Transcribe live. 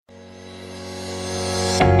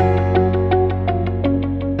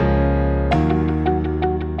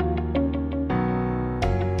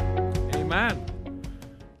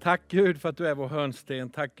Tack Gud för att du är vår hörnsten.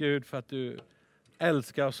 Tack Gud för att du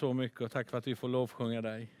älskar oss så mycket. Och tack för att vi får lovsjunga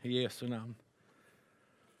dig i Jesu namn.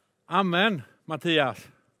 Amen, Mattias.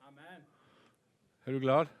 Amen. Är du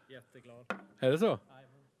glad? Jätteglad. Är det så? Amen.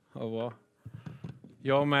 Ja, bra.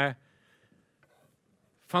 Jag med.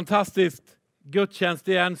 Fantastiskt. Gudstjänst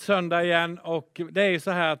igen, söndag igen. Och det är ju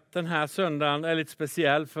så här att den här söndagen är lite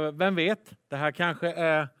speciell. För vem vet, det här kanske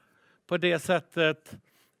är på det sättet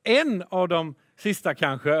en av de sista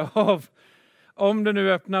kanske. Om det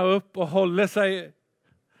nu öppnar upp och håller sig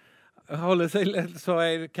så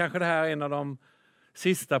är kanske det här en av de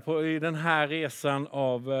sista i den här resan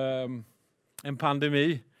av en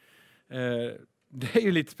pandemi. Det är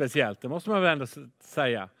ju lite speciellt, det måste man väl ändå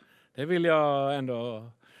säga. Det vill jag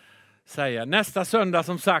ändå säga. Nästa söndag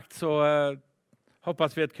som sagt så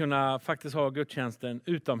hoppas vi att kunna faktiskt ha gudstjänsten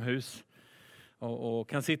utomhus. Och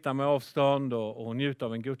kan sitta med avstånd och njuta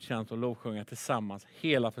av en gudstjänst och lovsjunga tillsammans.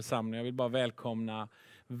 Hela församlingen. Jag vill bara välkomna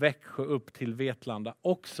Växjö upp till Vetlanda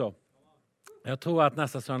också. Jag tror att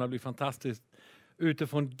nästa söndag blir fantastiskt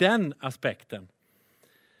utifrån den aspekten.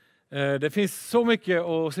 Det finns så mycket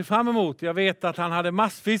att se fram emot. Jag vet att han hade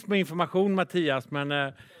massvis med information, Mattias.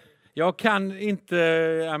 Men jag kan inte...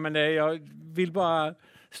 jag vill bara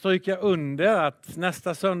stryka under att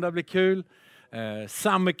nästa söndag blir kul.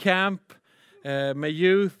 Summer camp med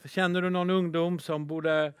youth. Känner du någon ungdom som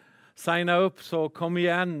borde signa upp så kom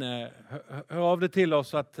igen. Hör av det till oss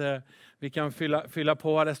så att vi kan fylla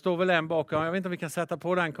på. Det står väl en bakom. Jag vet inte om vi kan sätta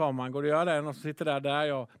på den kameran. Går det att göra det? Någon som sitter där.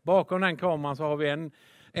 Ja. Bakom den kameran så har vi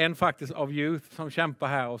en faktiskt av youth som kämpar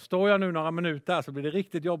här. Och står jag nu några minuter så blir det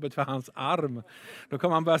riktigt jobbigt för hans arm. Då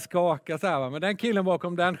kommer han börja skaka så här. Men den killen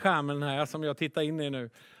bakom den skärmen här som jag tittar in i nu.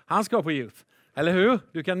 Han ska på youth. Eller hur?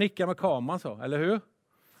 Du kan nicka med kameran så. Eller hur?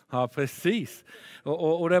 Ja, precis.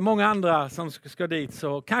 Och det är många andra som ska dit.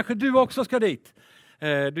 Så kanske du också ska dit.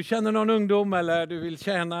 Du känner någon ungdom eller du vill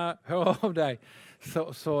hör av dig.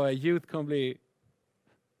 Så youth kommer bli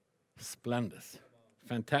splendid.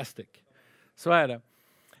 Fantastic. Så är det.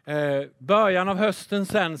 Början av hösten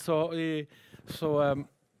sen så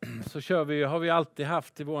har vi alltid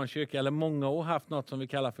haft i vår kyrka, eller många år haft något som vi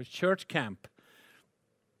kallar för Church Camp.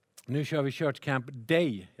 Nu kör vi Church Camp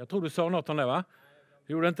Day. Jag tror du sa något om det, va?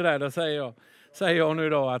 Gjorde inte det? Då säger jag nu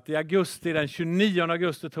då att i augusti, den 29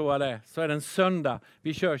 augusti tror jag det, så är det en söndag.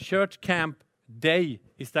 Vi kör Church Camp Day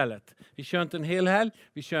istället. Vi kör inte en hel helg,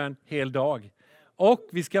 vi kör en hel dag. Och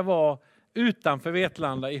vi ska vara utanför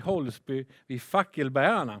Vetlanda i Holsby vid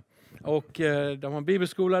Fackelbärarna. Och de har en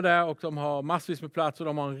bibelskola där och de har massvis med plats och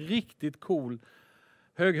de har en riktigt cool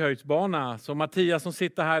höghöjdsbana. Så Mattias som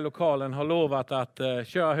sitter här i lokalen har lovat att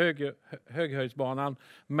köra höghöjdsbanan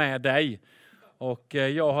med dig. Och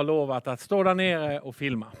jag har lovat att stå där nere och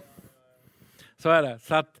filma. Så är det.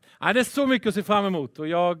 Så att, det är så mycket att se fram emot och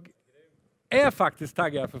jag är faktiskt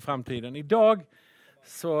taggad för framtiden. Idag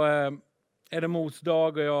så är det Mors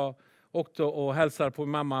dag och jag åkte och hälsade på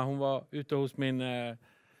min mamma. Hon var ute hos min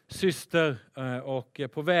syster och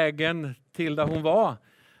på vägen till där hon var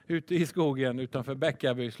ute i skogen utanför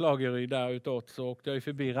Bäckaby, Slageryd där utåt, så åkte jag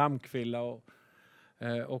förbi Ramkvilla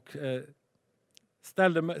och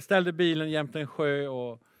ställde bilen jämte en sjö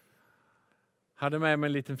och hade med mig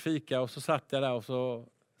en liten fika och så satt jag där och så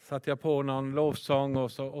satte jag på någon lovsång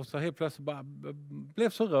och så helt plötsligt bara blev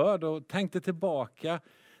så rörd och tänkte tillbaka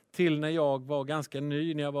till när jag var ganska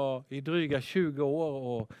ny, när jag var i dryga 20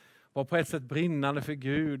 år och var på ett sätt brinnande för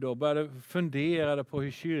Gud och började fundera på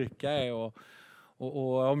hur kyrka är och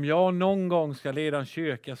om jag någon gång ska leda en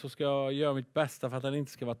kyrka så ska jag göra mitt bästa för att den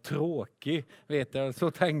inte ska vara tråkig. Vet du,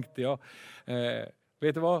 så tänkte jag.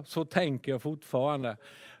 Vet du vad? Så tänker jag fortfarande.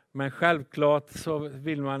 Men självklart så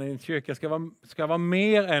vill man att en kyrka ska vara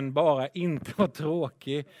mer än bara inte vara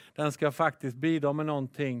tråkig. Den ska faktiskt bidra med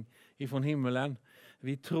någonting ifrån himmelen.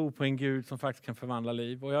 Vi tror på en Gud som faktiskt kan förvandla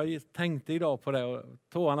liv. Och jag tänkte idag på det och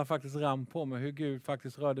tårarna faktiskt rann på mig hur Gud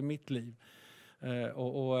faktiskt rörde mitt liv.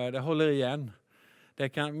 Och det håller igen.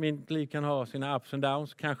 Mitt liv kan ha sina ups and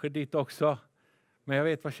downs, kanske ditt också. Men jag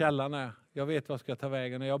vet vad källan är. Jag vet vad ska ta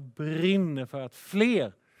vägen och jag brinner för att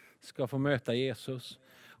fler ska få möta Jesus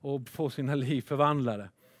och få sina liv förvandlade.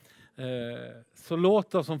 Så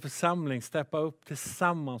låt oss som församling steppa upp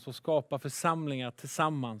tillsammans och skapa församlingar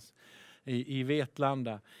tillsammans i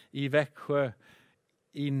Vetlanda, i Växjö,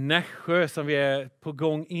 i Nässjö som vi är på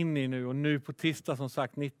gång in i nu och nu på tisdag som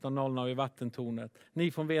sagt 19.00 i Vattentornet.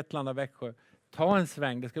 Ni från Vetlanda, Växjö, ta en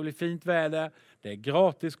sväng, det ska bli fint väder, det är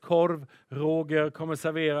gratis korv, Roger kommer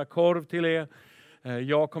servera korv till er,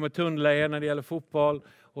 jag kommer tunnla er när det gäller fotboll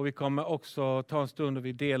och vi kommer också ta en stund och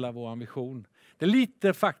vi delar vår vision. Det är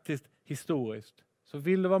lite faktiskt historiskt, så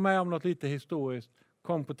vill du vara med om något lite historiskt,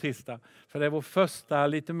 kom på tisdag. För det är vår första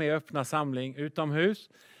lite mer öppna samling utomhus.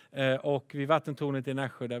 Och vid vattentornet i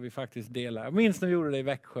Nässjö där vi faktiskt delar. Jag minns när vi gjorde det i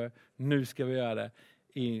Växjö. Nu ska vi göra det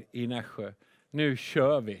i Nässjö. Nu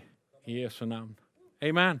kör vi i Jesu namn.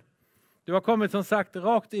 Amen. Du har kommit som sagt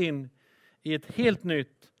rakt in i ett helt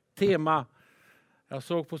nytt tema. Jag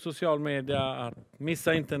såg på social media att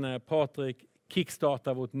missa inte när Patrik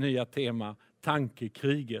kickstartar vårt nya tema,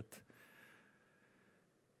 tankekriget.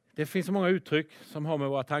 Det finns så många uttryck som har med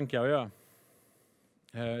våra tankar att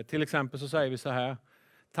göra. Till exempel så säger vi så här,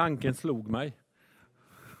 tanken slog mig.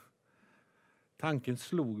 Tanken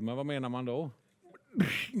slog mig, vad menar man då?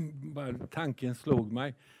 Tanken slog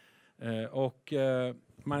mig. Och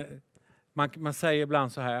man säger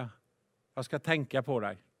ibland så här, jag ska tänka på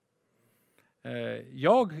dig.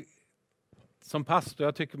 Jag som pastor,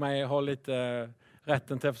 jag tycker mig ha lite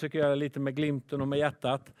rätten till att försöka göra lite med glimten och med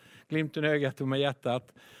hjärtat. Glimten i ögat och med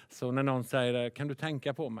hjärtat. Så när någon säger, kan du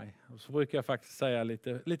tänka på mig? Så brukar jag faktiskt säga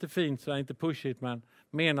lite fint, så inte pushigt, men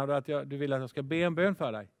menar du att du vill att jag ska be en bön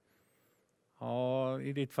för dig? Ja,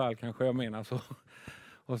 i ditt fall kanske jag menar så.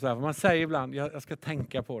 Och så här, man säger ibland, jag ska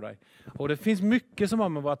tänka på dig. Och det finns mycket som har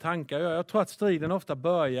med våra tankar. Jag tror att striden ofta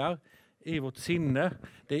börjar i vårt sinne.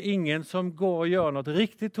 Det är ingen som går och gör något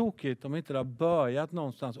riktigt tokigt om inte det har börjat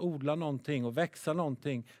någonstans, odla någonting och växa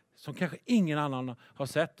någonting som kanske ingen annan har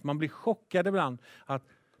sett. Man blir chockad ibland att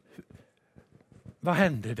vad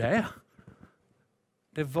hände där?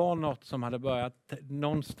 Det var något som hade börjat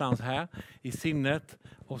någonstans här i sinnet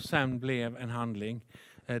och sen blev en handling.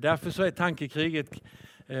 Därför så är tankekriget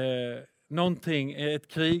ett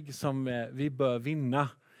krig som vi bör vinna.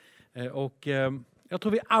 Och jag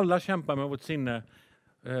tror vi alla kämpar med vårt sinne,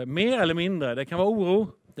 mer eller mindre. Det kan vara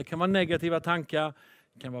oro, det kan vara negativa tankar,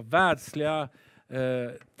 det kan vara världsliga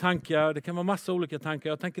tankar, det kan vara massa olika tankar.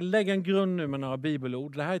 Jag tänker lägga en grund nu med några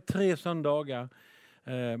bibelord. Det här är 3 söndagar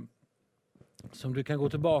som du kan gå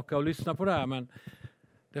tillbaka och lyssna på det här. Men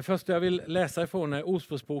det första jag vill läsa ifrån är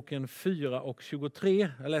Ordspråksboken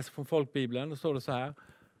 4:23. Jag läser från folkbibeln, då står det så här.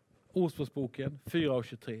 Ordspråksboken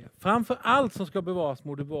 4:23. Framför allt som ska bevaras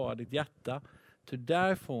må du bevara ditt hjärta, ty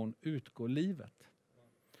därifrån utgår livet.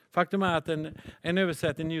 Faktum är att en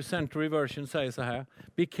översättning, New Century Version, säger så här.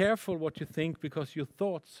 Be careful what you think because your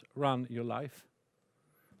thoughts run your life.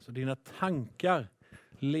 Så dina tankar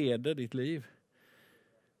leder ditt liv.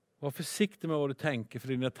 Var försiktig med vad du tänker, för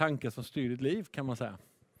det är dina tankar som styr ditt liv, kan man säga.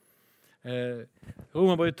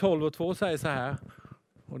 Romarbrevet 12:2 säger så här.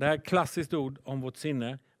 Och det här är ett klassiskt ord om vårt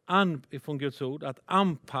sinne. Från Guds ord, att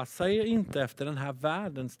anpassa er inte efter den här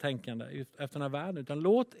världens tänkande, efter den här världen, utan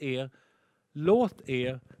låt er,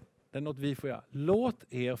 det är något vi får göra,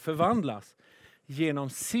 låt er förvandlas genom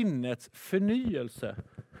sinnets förnyelse,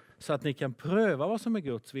 så att ni kan pröva vad som är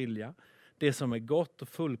Guds vilja, det som är gott och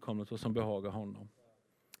fullkomligt och som behagar honom.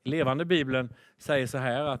 Levande Bibeln säger så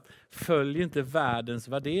här att följ inte världens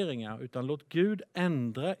värderingar, utan låt Gud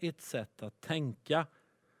ändra ert sätt att tänka,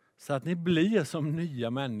 så att ni blir som nya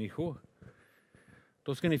människor.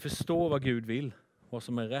 Då ska ni förstå vad Gud vill. Vad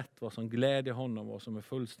som är rätt, vad som glädjer honom, vad som är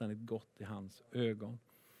fullständigt gott i hans ögon.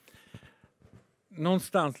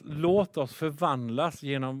 Någonstans, låt oss förvandlas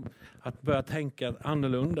genom att börja tänka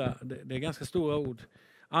annorlunda. Det är ganska stora ord.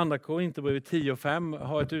 Andra Korinthierbrevet 10:5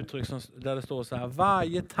 har ett uttryck där det står så här.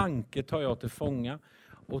 Varje tanke tar jag till fånga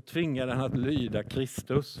och tvingar den att lyda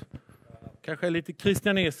Kristus. Kanske är lite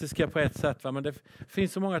kristianesiska på ett sätt, va? Men det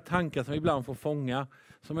finns så många tankar som ibland får fånga,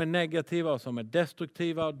 som är negativa och som är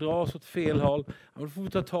destruktiva och dras åt fel håll. Ja, då får vi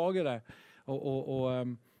ta tag i det. Och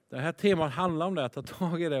det här temat handlar om det, att ta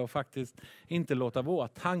tag i det och faktiskt inte låta våra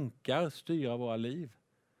tankar styra våra liv.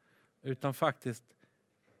 Utan faktiskt,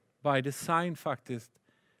 by design faktiskt,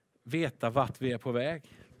 veta vart vi är på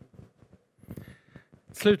väg.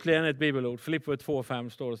 Slutligen ett bibelord, Filippos 2:5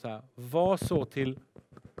 står det så här. Var så till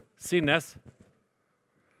sinnes.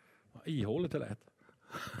 Ihålligt är det.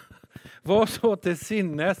 Var så till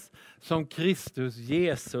sinnes som Kristus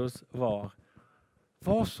Jesus var.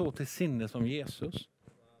 Var så till sinnes som Jesus.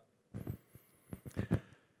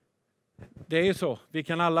 Det är ju så. Vi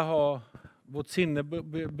kan alla ha, vårt sinne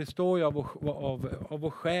består ju av vår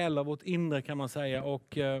själ, av vårt inre kan man säga.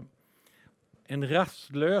 Och en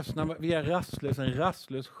rastlös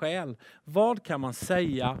själ. Vad kan man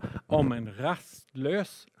säga om en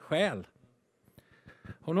rastlös själ?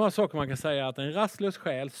 Och några saker man kan säga, att en rastlös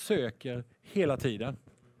själ söker hela tiden.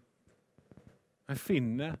 Men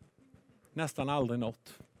finner nästan aldrig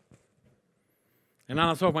något. En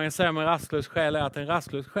annan sak man kan säga om en rastlös själ är att en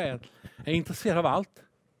rastlös själ är intresserad av allt.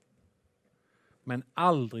 Men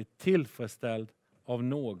aldrig tillfredsställd av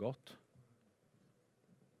något.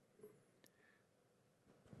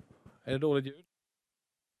 Är det dåligt ljud?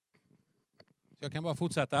 Jag kan bara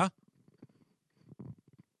fortsätta.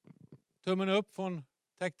 Tummen upp från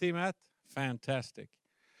tech-teamet. Fantastic.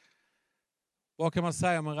 Vad kan man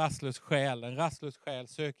säga om en rastlös själ? En rastlös själ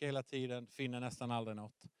söker hela tiden, finner nästan aldrig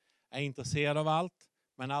något. Är intresserad av allt,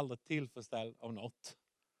 men aldrig tillfredsställd av något.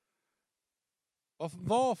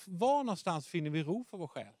 Var någonstans finner vi ro för vår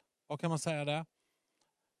själ? Vad kan man säga där?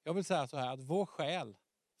 Jag vill säga så här, att vår själ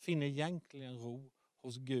finner egentligen ro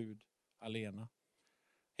hos Gud alena.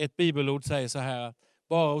 Ett bibelord säger så här,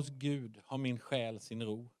 bara hos Gud har min själ sin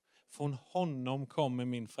ro. Från honom kommer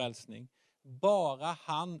min frälsning. Bara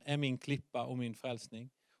han är min klippa och min frälsning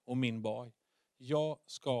och min borg. Jag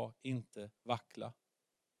ska inte vackla.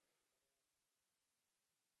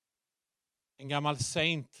 En gammal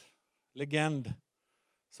saint, legend,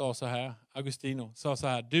 sa så här, Agustino sa så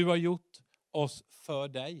här, du har gjort oss för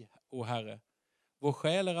dig, o Herre. Vår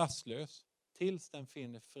själ är rastlös tills den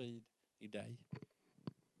finner frid i dig.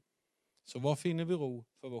 Så var finner vi ro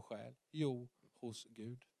för vår själ? Jo, hos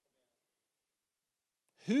Gud.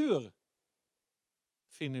 Hur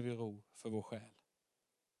finner vi ro för vår själ?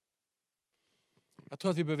 Jag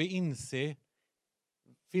tror att vi behöver inse,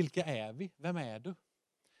 vilka är vi? Vem är du?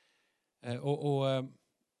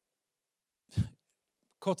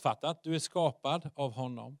 Kortfattat, du är skapad av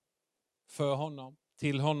honom, för honom,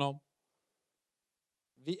 till honom.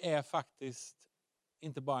 Vi är faktiskt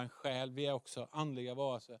inte bara en själ, vi är också andliga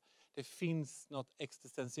varelser. Det finns något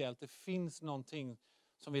existentiellt, det finns någonting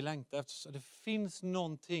som vi längtar efter. Det finns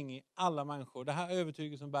någonting i alla människor, det här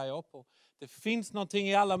övertygelsen bär jag på. Det finns någonting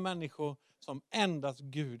i alla människor som endast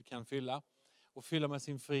Gud kan fylla. Och fylla med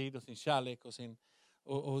sin frid och sin kärlek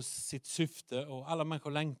och sitt syfte. Och alla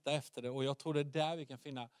människor längtar efter det. Och jag tror det är där vi kan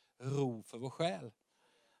finna ro för vår själ.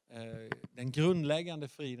 Den grundläggande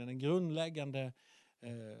friden, den grundläggande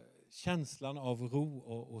känslan av ro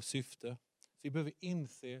och syfte. Vi behöver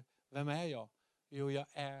inse, vem är jag? Jo, jag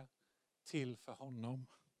är till för honom.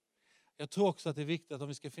 Jag tror också att det är viktigt att om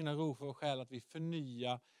vi ska finna ro för vår själ att vi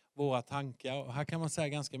förnyar våra tankar. Och här kan man säga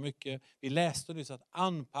ganska mycket. Vi läste nyss att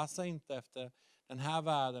anpassa inte efter den här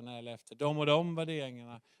världen eller efter de och de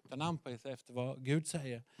värderingarna. Utan anpassa efter vad Gud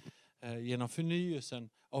säger. Genom förnyelsen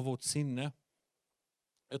av vårt sinne.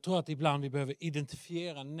 Jag tror att ibland vi behöver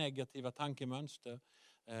identifiera negativa tankemönster.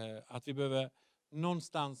 Att vi behöver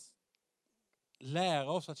någonstans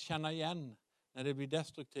lära oss att känna igen när det blir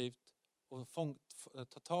destruktivt. Och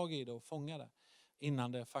ta tag i det och fånga det.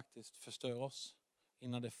 Innan det faktiskt förstör oss.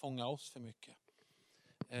 Innan det fångar oss för mycket.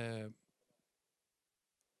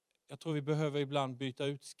 Jag tror vi behöver ibland byta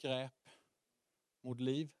ut skräp mot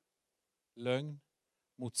liv. Lögn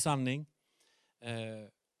mot sanning.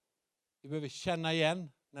 Vi behöver känna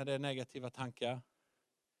igen när det är negativa tankar.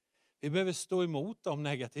 Vi behöver stå emot de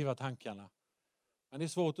negativa tankarna. Men det är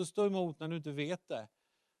svårt att stå emot när du inte vet det.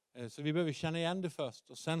 Så vi behöver känna igen det först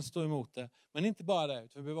och sen stå emot det. Men inte bara det,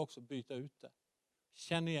 utan vi behöver också byta ut det.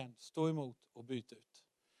 Känn igen, stå emot och byta ut.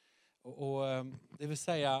 Och det vill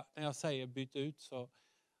säga, när jag säger byta ut så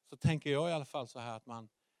tänker jag i alla fall så här att man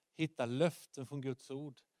hittar löften från Guds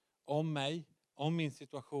ord om mig, om min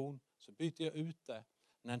situation, så byter jag ut det.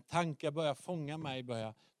 När en tanke börjar fånga mig,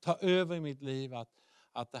 börjar ta över i mitt liv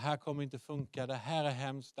att det här kommer inte funka, det här är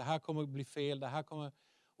hemskt, det här kommer bli fel, det här kommer...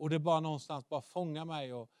 Och det bara någonstans bara fångar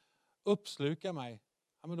mig och uppslukar mig.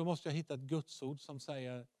 Ja, men då måste jag hitta ett gudsord som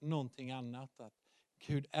säger någonting annat. Att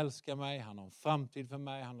Gud älskar mig, han har en framtid för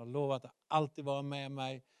mig, han har lovat att alltid vara med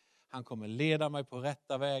mig. Han kommer leda mig på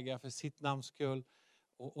rätta vägar för sitt namns skull.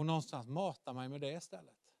 Och någonstans mata mig med det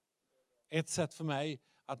istället. Ett sätt för mig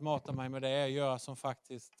att mata mig med det är att göra som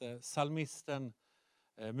faktiskt psalmisten,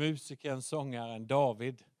 musikern, sångaren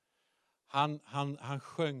David. Han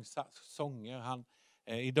sjöng sånger.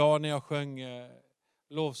 Idag när jag sjöng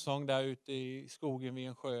lovsång där ute i skogen vid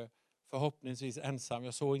en sjö, förhoppningsvis ensam,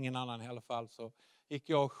 jag såg ingen annan i alla fall, så gick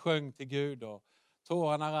jag och sjöng till Gud och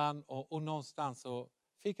tårarna rann och någonstans så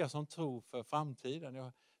fick jag sån tro för framtiden.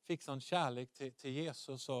 Jag fick sån kärlek till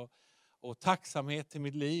Jesus och tacksamhet till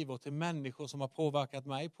mitt liv och till människor som har påverkat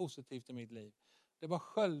mig positivt i mitt liv. Det bara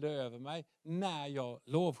sköljde över mig när jag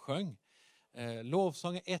lovsjöng.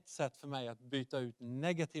 Lovsång är ett sätt för mig att byta ut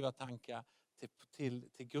negativa tankar till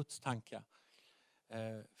Guds tankar.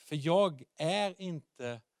 För jag är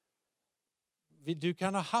inte... Du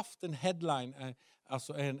kan ha haft en headline,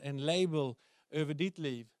 alltså en label över ditt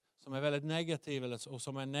liv som är väldigt negativ och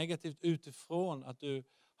som är negativt utifrån att du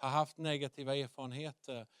har haft negativa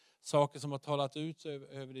erfarenheter. Saker som har talat ut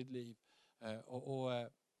över ditt liv.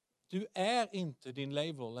 Du är inte din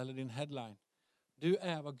label eller din headline. Du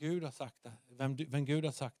är vad Gud har sagt, vem Gud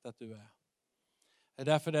har sagt att du är.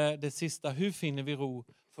 Därför det sista, hur finner vi ro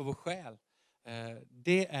för vår själ?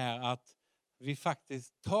 Det är att vi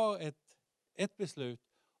faktiskt tar ett beslut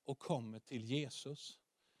och kommer till Jesus.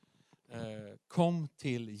 Kom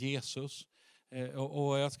till Jesus.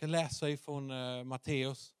 Och jag ska läsa ifrån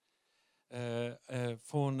Matteus.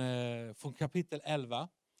 Från kapitel 11.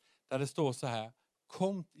 Där det står så här.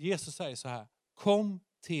 Jesus säger så här. Kom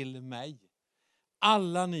till mig.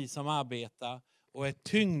 Alla ni som arbetar och är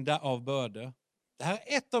tyngda av bördor. Det här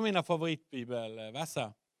är ett av mina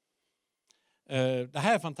favoritbibelverser. Det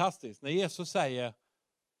här är fantastiskt. När Jesus säger,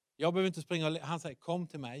 jag behöver inte springa, han säger kom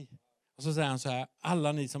till mig. Och så säger han så här,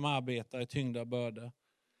 alla ni som arbetar är tyngda av bördor.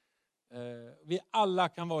 Vi alla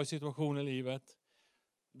kan vara i situationer i livet.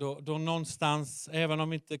 Då någonstans, även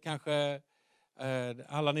om inte kanske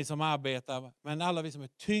alla ni som arbetar, men alla vi som är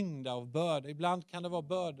tyngda av bördor. Ibland kan det vara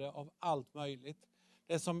bördor av allt möjligt.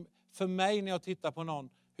 Det är som för mig när jag tittar på någon,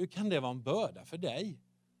 hur kan det vara en börda för dig?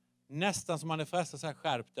 Nästan som man är frestad att säga,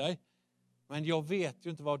 skärp dig. Men jag vet ju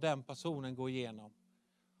inte vad den personen går igenom.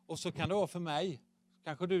 Och så kan det vara för mig.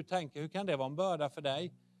 Kanske du tänker, hur kan det vara en börda för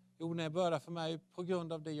dig? Jo, det är en börda för mig på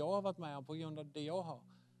grund av det jag har varit med om, på grund av det jag har.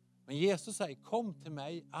 Men Jesus säger, kom till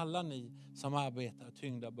mig alla ni som arbetar och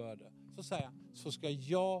tyngda bördor. Så säger han, så ska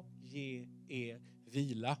jag ge er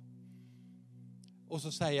vila. Och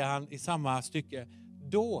så säger han i samma stycke,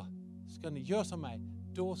 då ska ni göra som mig,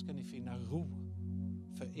 då ska ni finna ro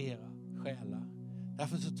för era själar.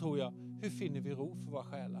 Därför så tror jag, hur finner vi ro för våra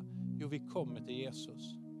själar? Jo, vi kommer till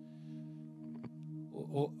Jesus.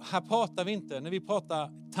 Och här pratar vi inte, när vi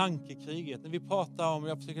pratar tankekriget, när vi pratar om,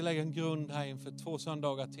 jag försöker lägga en grund här inför 2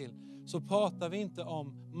 söndagar till, så pratar vi inte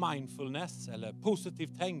om mindfulness eller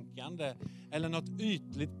positivt tänkande eller något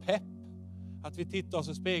ytligt pepp. Att vi tittar oss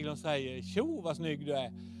i spegeln och säger, tjo vad snygg du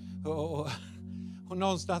är. Och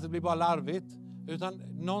någonstans det blir bara larvigt. Utan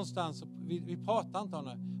någonstans, vi pratar inte om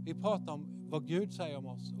det. Vi pratar om vad Gud säger om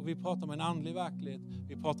oss. Och vi pratar om en andlig verklighet.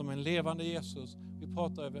 Vi pratar om en levande Jesus. Vi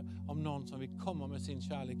pratar om någon som vill komma med sin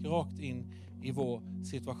kärlek rakt in i vår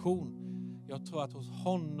situation. Jag tror att hos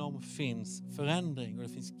honom finns förändring och det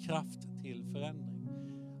finns kraft till förändring.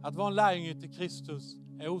 Att vara en lärjunge till Kristus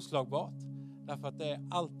är oslagbart. Därför att det är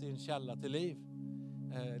alltid en källa till liv.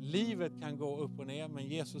 Livet kan gå upp och ner, men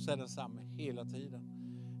Jesus är densamma hela tiden.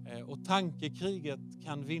 Och tankekriget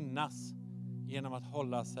kan vinnas genom att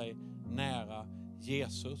hålla sig nära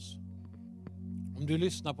Jesus. Om du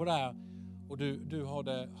lyssnar på det här och du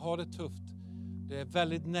har det tufft, det är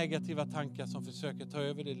väldigt negativa tankar som försöker ta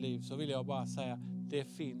över ditt liv, så vill jag bara säga, det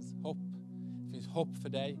finns hopp. Det finns hopp för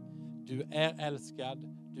dig. Du är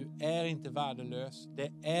älskad. Du är inte värdelös.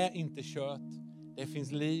 Det är inte kört. Det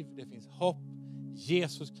finns liv. Det finns hopp.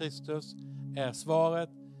 Jesus Kristus är svaret.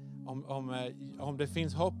 Om det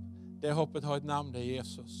finns hopp, det hoppet har ett namn, det är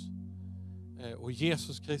Jesus. Och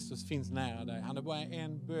Jesus Kristus finns nära dig. Han är bara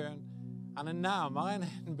en bön. Han är närmare än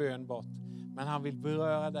en bön bort. Men han vill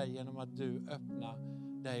beröra dig genom att du öppnar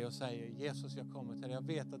dig och säger, Jesus, jag kommer till dig. Jag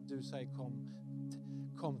vet att du säger,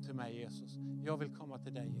 kom till mig Jesus. Jag vill komma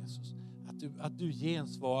till dig Jesus. Att du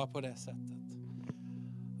gensvarar på det sättet.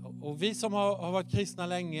 Och vi som har varit kristna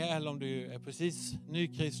länge, eller om du är precis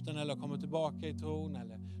nykristen eller kommer tillbaka i tron,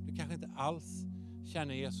 eller du kanske inte alls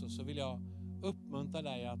känner Jesus, så vill jag uppmuntra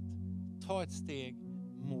dig att ta ett steg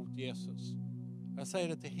mot Jesus. Jag säger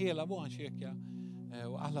det till hela vår kyrka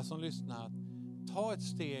och alla som lyssnar. Ta ett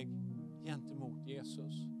steg gentemot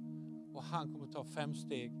Jesus. Och han kommer ta 5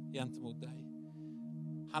 steg gentemot dig.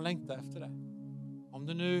 Han längtar efter det. Om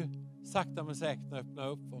du nu sakta men säkert öppnar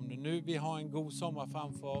upp. Om du nu, vi har en god sommar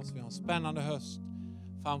framför oss. Vi har en spännande höst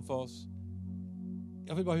framför oss.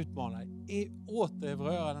 Jag vill bara utmana dig.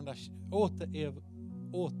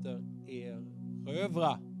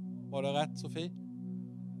 Återerövra. Var det rätt, Sofie?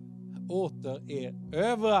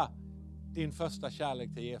 Återerövra din första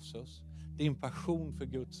kärlek till Jesus. Din passion för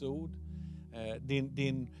Guds ord.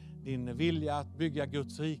 Din vilja att bygga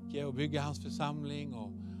Guds rike och bygga hans församling.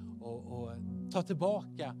 Och ta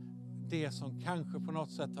tillbaka det som kanske på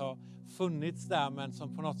något sätt har funnits där, men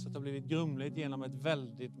som på något sätt har blivit grumligt genom ett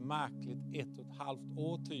väldigt märkligt 1,5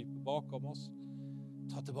 år typ bakom oss.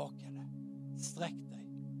 Ta tillbaka det. Sträck dig.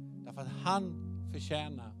 Därför att han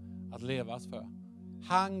förtjänar att levas för.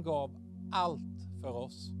 Han gav allt för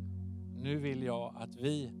oss. Nu vill jag att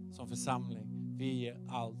vi som församling, vi ger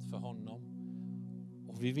allt för honom.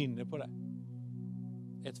 Och vi vinner på det.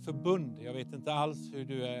 Ett förbund, jag vet inte alls hur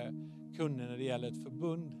du är kunnig när det gäller ett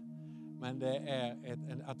förbund. Men det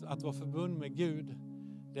är att vara förbund med Gud,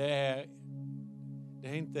 det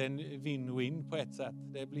är inte en win-win på ett sätt.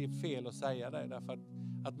 Det blir fel att säga det. Därför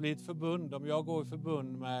att bli ett förbund, om jag går i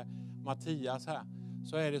förbund med Mattias här,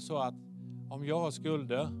 så är det så att om jag har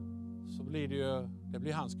skulder så blir det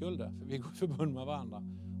blir hans skulder. För vi går i förbund med varandra.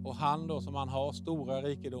 Och han då som han har stora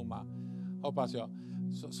rikedomar, hoppas jag.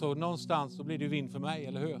 Så någonstans så blir det vind för mig,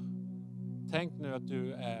 eller hur? Tänk nu att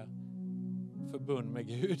du är förbund med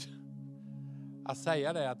Gud. Att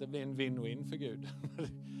säga det, att det blir en win-win för Gud.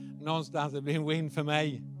 Någonstans det blir en win för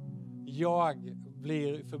mig. Jag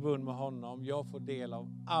blir förbund med honom. Jag får del av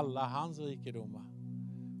alla hans rikedomar.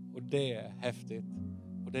 Och det är häftigt.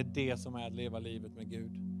 Och det är det som är att leva livet med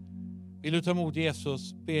Gud. Vill du ta emot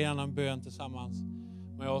Jesus? Be gärna en bön tillsammans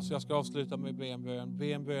med oss. Jag ska avsluta med att be en bön.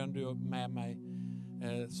 Be en bön du med mig.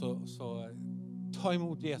 Så ta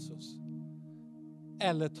emot Jesus.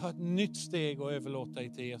 Eller ta ett nytt steg och överlåta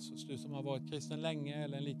dig till Jesus. Du som har varit kristen länge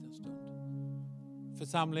eller en liten stund.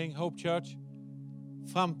 Församling, Hope Church.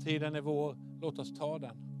 Framtiden är vår. Låt oss ta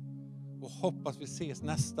den. Och hoppas vi ses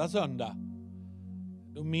nästa söndag.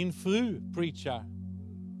 Då min fru preachar.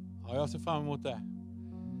 Ja, jag ser fram emot det.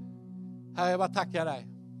 Herre, jag bara tackar dig.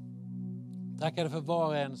 Tackar dig för var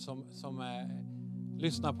och en som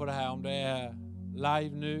lyssnar på det här. Om det är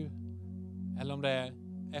live nu. Eller om det är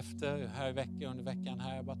efter här i veckan, under veckan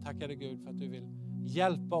här. Jag bara tackar dig Gud för att du vill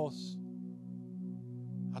hjälpa oss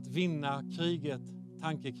att vinna kriget,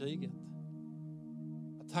 tankekriget.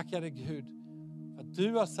 Jag tackar dig Gud för att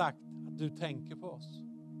du har sagt att du tänker på oss.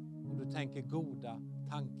 Och du tänker goda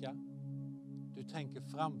tankar. Du tänker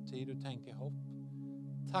framtid, du tänker hopp.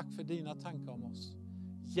 Tack för dina tankar om oss.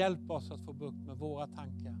 Hjälp oss att få bukt med våra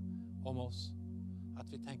tankar om oss.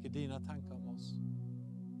 Att vi tänker dina tankar om oss.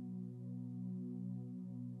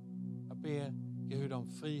 Jag ber Gud om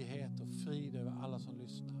frihet och frid över alla som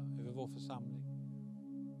lyssnar, över vår församling.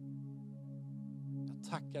 Jag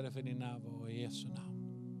tackar dig för din närvaro i Jesu namn.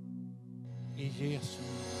 I Jesu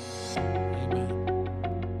namn. Amen.